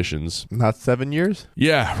perfect conditions. Not 7 years?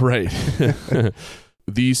 Yeah, right.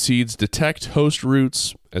 These seeds detect host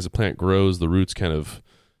roots. As a plant grows, the roots kind of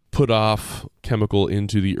put off chemical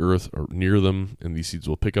into the earth or near them, and these seeds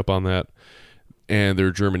will pick up on that. And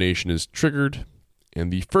their germination is triggered.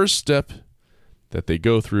 And the first step that they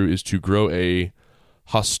go through is to grow a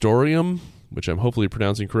hostorium, which I'm hopefully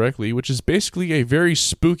pronouncing correctly, which is basically a very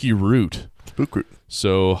spooky root. Spook root.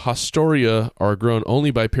 So hostoria are grown only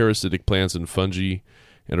by parasitic plants and fungi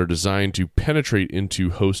and are designed to penetrate into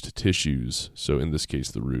host tissues. So in this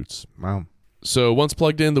case, the roots. Wow. So once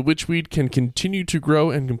plugged in, the witchweed can continue to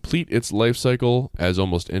grow and complete its life cycle as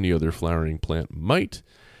almost any other flowering plant might.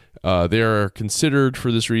 They are considered,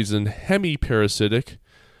 for this reason, hemiparasitic,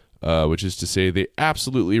 which is to say they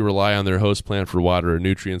absolutely rely on their host plant for water and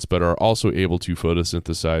nutrients, but are also able to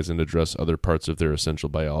photosynthesize and address other parts of their essential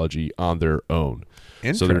biology on their own.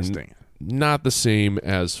 Interesting. So they're not the same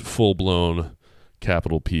as full-blown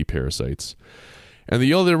capital P parasites. And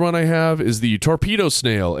the other one I have is the torpedo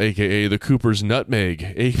snail, a.k.a. the Cooper's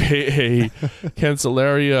nutmeg, a.k.a.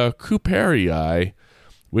 Cancelaria couperii,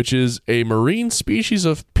 which is a marine species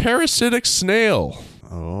of parasitic snail.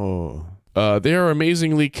 Oh. They are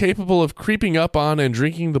amazingly capable of creeping up on and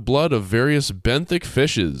drinking the blood of various benthic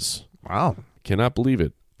fishes. Wow. Cannot believe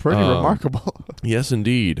it. Pretty remarkable. Yes,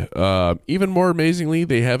 indeed. Even more amazingly,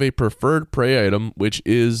 they have a preferred prey item, which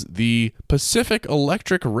is the Pacific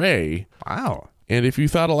Electric Ray. Wow. And if you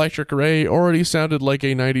thought Electric Ray already sounded like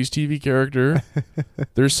a 90s TV character,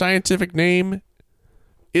 their scientific name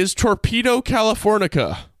is Torpedo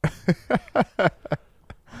Californica.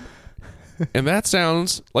 And that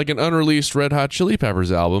sounds like an unreleased Red Hot Chili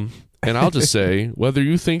Peppers album. And I'll just say, whether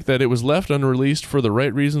you think that it was left unreleased for the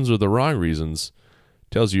right reasons or the wrong reasons,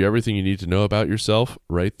 tells you everything you need to know about yourself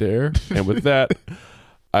right there. And with that,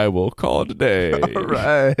 I will call it a day. All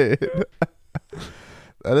right.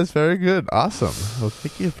 That is very good. Awesome. Well,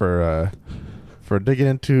 thank you for digging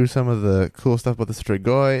into some of the cool stuff about the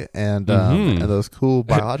Strigoi and those cool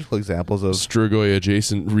biological examples of Strigoi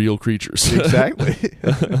adjacent real creatures. Exactly.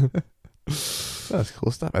 That's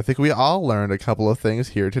cool stuff. I think we all learned a couple of things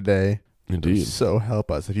here today. Indeed. So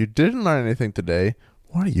help us. If you didn't learn anything today,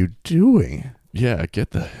 what are you doing? Yeah,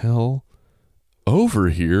 get the hell over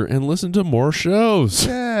here and listen to more shows.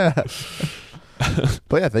 Yeah.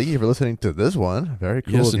 But yeah, thank you for listening to this one. Very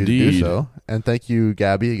cool Yes, of you to do indeed. so. And thank you,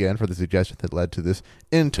 Gabby, again for the suggestion that led to this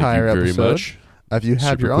Thank entire you very episode. much. If you have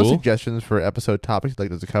Super your own cool. suggestions for episode topics you'd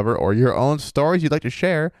like us to cover, or your own stories you'd like to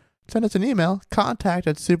share, send us an email,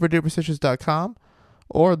 contact@superduperstitious.com,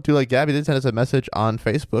 or do like Gabby did, send us a message on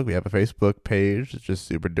Facebook. We have a Facebook page. It's just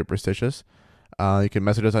Super Duperstitious. You can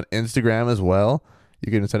message us on Instagram as well.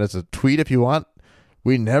 You can send us a tweet if you want.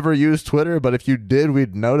 We never use Twitter, but if you did,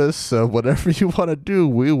 we'd notice. So whatever you want to do,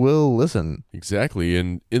 we will listen. Exactly.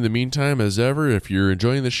 And in the meantime, as ever, if you're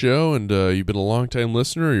enjoying the show and you've been a long-time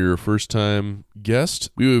listener or you're a first-time guest,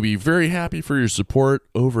 we would be very happy for your support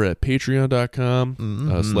over at patreon.com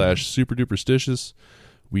 /superduperstitious.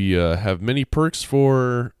 We have many perks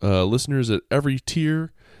for listeners at every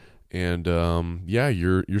tier. And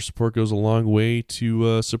your support goes a long way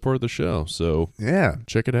to support the show. So Yeah.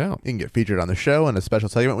 check it out. You can get featured on the show in a special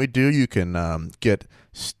segment we do. You can get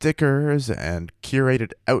stickers and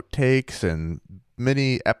curated outtakes and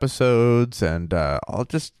mini episodes and all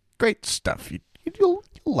just great stuff. You'll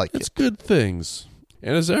like It's it. good things.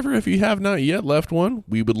 And as ever, if you have not yet left one,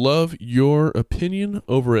 we would love your opinion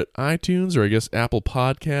over at iTunes or I guess Apple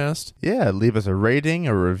Podcast. Yeah, leave us a rating,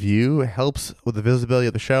 a review. It helps with the visibility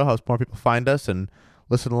of the show, helps more people find us and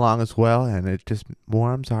listen along as well, and it just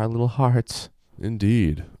warms our little hearts.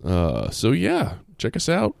 Indeed. So yeah, check us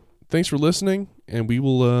out. Thanks for listening, and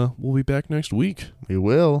we'll be back next week. We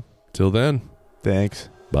will. Till then, Thanks.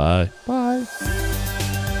 bye. Bye.